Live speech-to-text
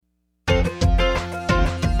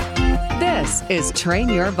This is Train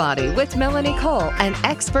Your Body with Melanie Cole, an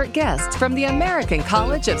expert guest from the American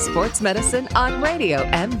College of Sports Medicine on Radio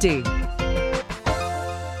MD.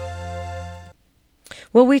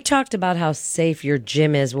 Well, we talked about how safe your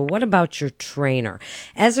gym is. Well, what about your trainer?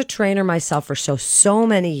 As a trainer myself for so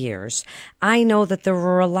many years, I know that there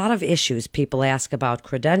were a lot of issues. People ask about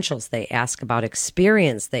credentials. They ask about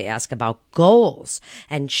experience. They ask about goals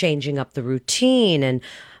and changing up the routine. And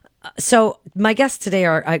so my guests today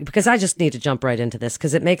are, because I just need to jump right into this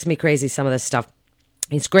because it makes me crazy, some of this stuff.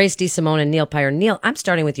 It's Grace DeSimone and Neil Pyre. Neil, I'm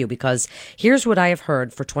starting with you because here's what I have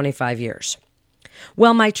heard for 25 years.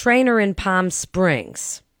 Well, my trainer in Palm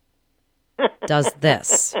Springs does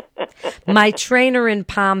this. My trainer in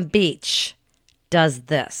Palm Beach does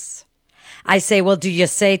this. I say, well, do you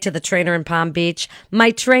say to the trainer in Palm Beach, my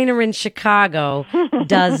trainer in Chicago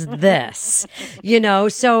does this? You know,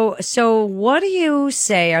 so what do you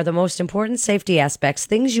say are the most important safety aspects,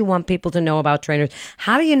 things you want people to know about trainers?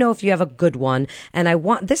 How do you know if you have a good one? And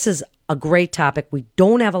this is a great topic. We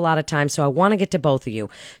don't have a lot of time, so I want to get to both of you.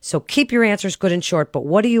 So keep your answers good and short, but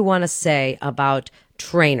what do you want to say about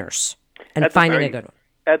trainers and finding a good one?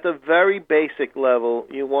 At the very basic level,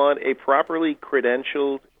 you want a properly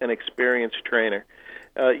credentialed and experienced trainer.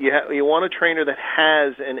 You want a trainer that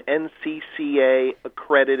has an NCCA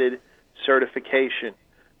accredited certification,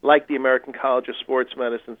 like the American College of Sports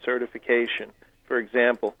Medicine certification, for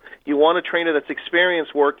example. You want a trainer that's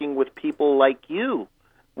experienced working with people like you,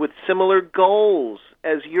 with similar goals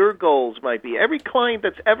as your goals might be. Every client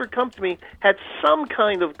that's ever come to me had some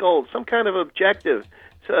kind of goal, some kind of objective.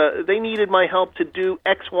 They needed my help to do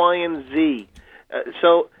X, Y, and Z.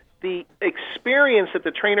 So the experience that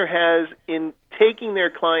the trainer has in taking their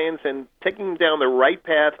clients and taking them down the right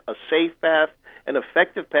path, a safe path, an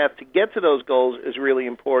effective path to get to those goals is really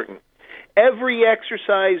important. Every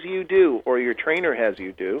exercise you do, or your trainer has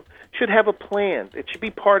you do, should have a plan. It should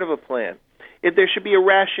be part of a plan. There should be a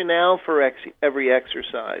rationale for every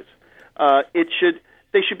exercise.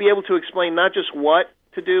 They should be able to explain not just what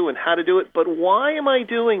to do and how to do it, but why am I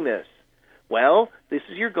doing this? Well, this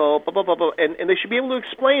is your goal, blah, blah, blah, blah. And they should be able to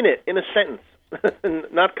explain it in a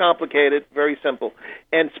sentence. Not complicated, very simple.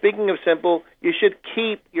 And speaking of simple, you should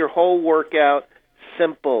keep your whole workout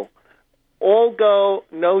simple. All go,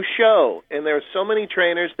 no show. And there are so many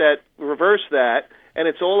trainers that reverse that, and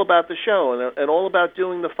it's all about the show and all about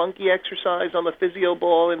doing the funky exercise on the physio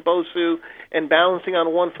ball in Bosu and balancing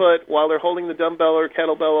on one foot while they're holding the dumbbell or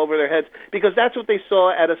kettlebell over their heads, because that's what they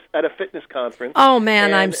saw at a fitness conference. Oh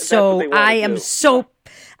man,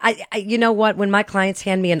 you know what? When my clients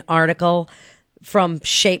hand me an article from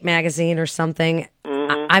Shape Magazine or something,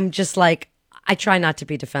 I'm just like, I try not to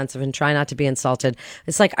be defensive and try not to be insulted.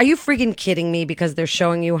 It's like, are you freaking kidding me? Because they're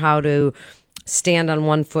showing you how to stand on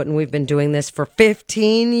one foot, and we've been doing this for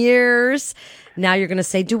 15 years. Now you're going to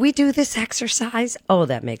say, do we do this exercise? Oh,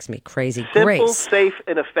 that makes me crazy. Simple, Grace. safe,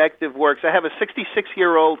 and effective works. I have a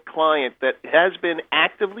 66-year-old client that has been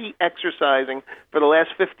actively exercising for the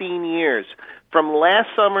last 15 years. From last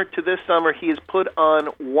summer to this summer, he has put on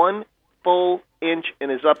 1 full inch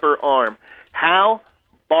in his upper arm. How?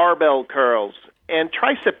 Barbell curls and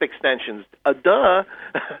tricep extensions. Duh.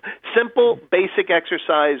 Simple, basic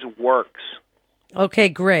exercise works. Okay,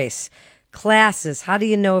 Grace. Classes. How do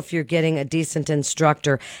you know if you're getting a decent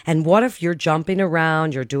instructor? And what if you're jumping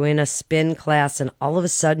around, you're doing a spin class, and all of a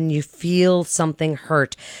sudden you feel something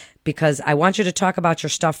hurt? Because I want you to talk about your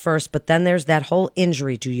stuff first, but then there's that whole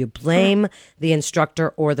injury. Do you blame the instructor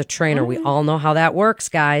or the trainer? We all know how that works,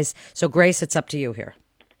 guys. So, Grace, it's up to you here.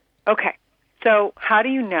 Okay. So how do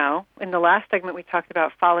you know? In the last segment, we talked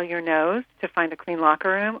about follow your nose to find a clean locker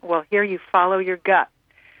room. Well, here you follow your gut.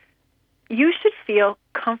 You should feel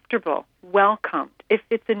comfortable, welcomed. If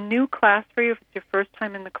it's a new class for you, if it's your first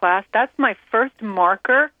time in the class, that's my first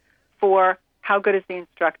marker for how good is the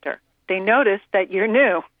instructor. They noticed that you're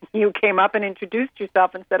new. You came up and introduced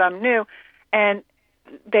yourself and said, I'm new. And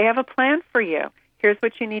they have a plan for you. Here's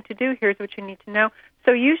what you need to do. Here's what you need to know.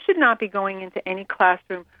 So you should not be going into any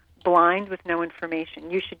classroom blind with no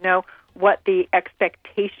information. You should know what the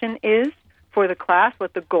expectation is for the class,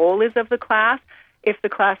 what the goal is of the class. If the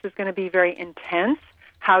class is going to be very intense,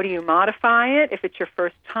 how do you modify it? If it's your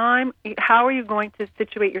first time, how are you going to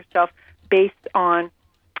situate yourself based on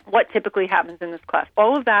what typically happens in this class?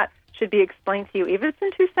 All of that should be explained to you. Even if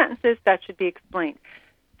it's in 2 sentences, that should be explained.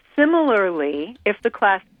 Similarly, if the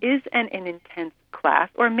class is an intense class,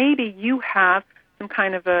 or maybe you have some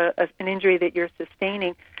kind of an injury that you're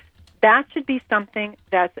sustaining, that should be something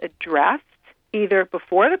that's addressed either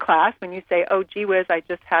before the class when you say, oh, gee whiz, I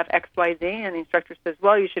just have X, Y, Z, and the instructor says,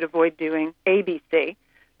 well, you should avoid doing A, B, C.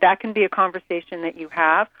 That can be a conversation that you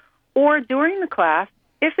have. Or during the class,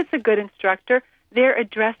 if it's a good instructor, they're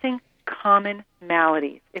addressing common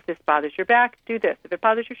maladies. If this bothers your back, do this. If it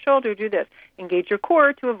bothers your shoulder, do this. Engage your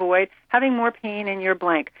core to avoid having more pain in your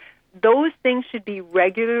blank. Those things should be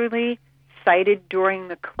regularly cited during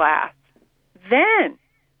the class. Then,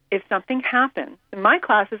 if something happens, in my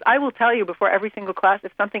classes, I will tell you before every single class,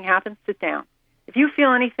 if something happens, sit down. If you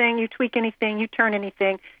feel anything, you tweak anything, you turn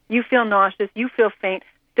anything, you feel nauseous, you feel faint,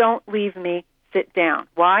 don't leave me, sit down.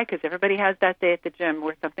 Why? Because everybody has that day at the gym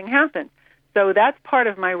where something happens. So that's part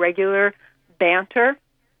of my regular banter.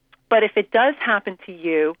 But if it does happen to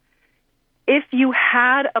you, if you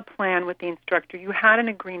had a plan with the instructor, you had an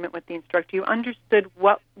agreement with the instructor, you understood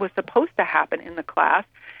what was supposed to happen in the class,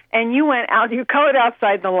 and you went out, you colored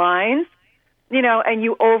outside the lines, and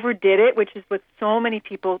you overdid it, which is what so many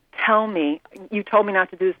people tell me. You told me not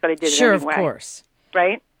to do this, but I did it anyway. Sure, of course.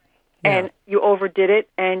 Right? Yeah. And you overdid it,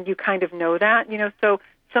 and you kind of know that. So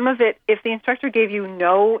some of it, if the instructor gave you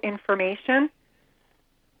no information,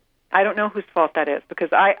 I don't know whose fault that is, because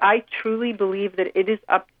I truly believe that it is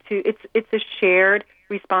up to, it's a shared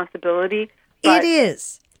responsibility. It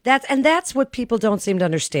is. That's what people don't seem to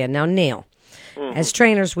understand. Now, Neil, as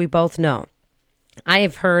trainers, we both know. I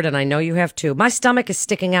have heard, and I know you have too, my stomach is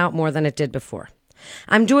sticking out more than it did before.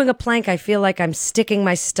 I'm doing a plank, I feel like I'm sticking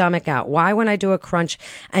my stomach out. Why, when I do a crunch,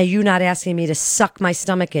 are you not asking me to suck my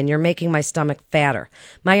stomach in? You're making my stomach fatter.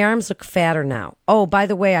 My arms look fatter now. Oh, by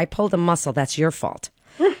the way, I pulled a muscle. That's your fault.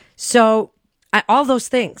 So all those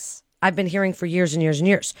things I've been hearing for years and years and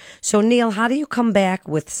years. So, Neil, how do you come back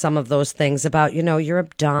with some of those things about, your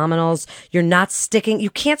abdominals, you're not sticking, you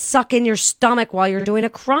can't suck in your stomach while you're doing a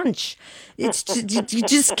crunch. It's you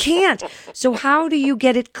just can't. So how do you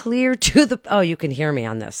get it clear to you can hear me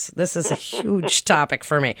on this. This is a huge topic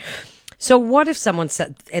for me. So what if someone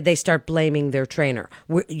said they start blaming their trainer?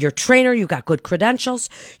 Your trainer, you got good credentials,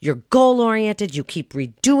 you're goal-oriented, you keep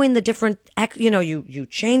redoing the different, you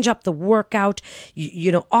change up the workout,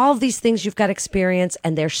 all of these things you've got experience,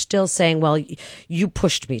 and they're still saying, well, you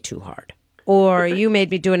pushed me too hard. Or you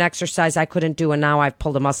made me do an exercise I couldn't do, and now I've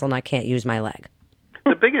pulled a muscle and I can't use my leg.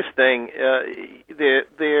 The biggest thing,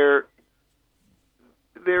 there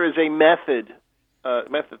is a method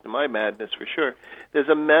to my madness for sure. There's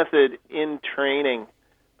a method in training,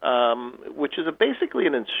 which is basically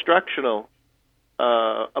an instructional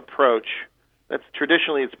approach. That's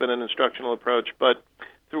traditionally it's been an instructional approach, but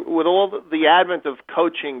with all the advent of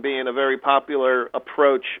coaching being a very popular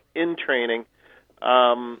approach in training,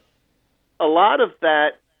 a lot of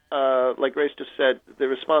that, like Grace just said, the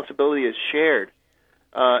responsibility is shared.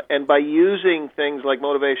 And by using things like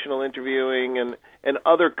motivational interviewing and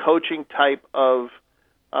other coaching type of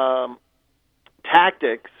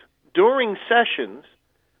tactics during sessions,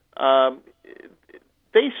 the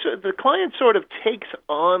client sort of takes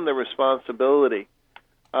on the responsibility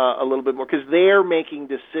a little bit more because they're making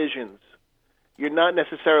decisions. You're not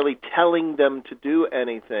necessarily telling them to do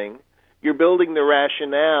anything. You're building the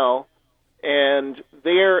rationale, and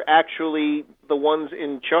they're actually the ones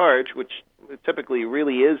in charge, which typically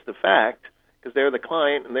really is the fact, because they're the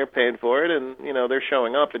client and they're paying for it, and they're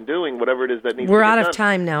showing up and doing whatever it is that needs to be done. We're out of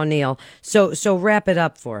time now, Neil. So wrap it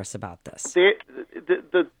up for us about this.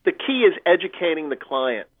 The key is educating the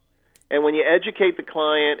client. And when you educate the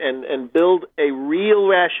client and build a real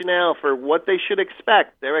rationale for what they should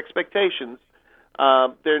expect, their expectations,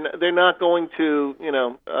 they're not going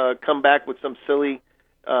to come back with some silly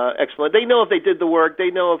explanation. They know if they did the work.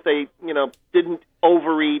 They know if they didn't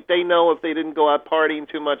overeat. They know if they didn't go out partying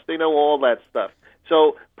too much. They know all that stuff.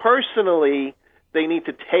 So personally, they need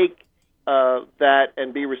to take that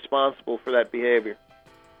and be responsible for that behavior.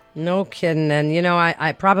 No kidding. And,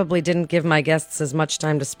 I probably didn't give my guests as much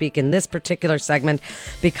time to speak in this particular segment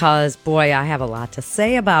because, boy, I have a lot to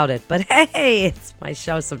say about it. But, hey, it's my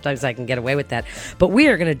show. Sometimes I can get away with that. But we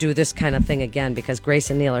are going to do this kind of thing again because Grace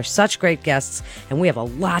and Neil are such great guests, and we have a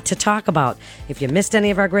lot to talk about. If you missed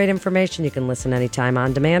any of our great information, you can listen anytime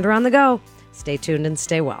on demand or on the go. Stay tuned and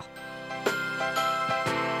stay well.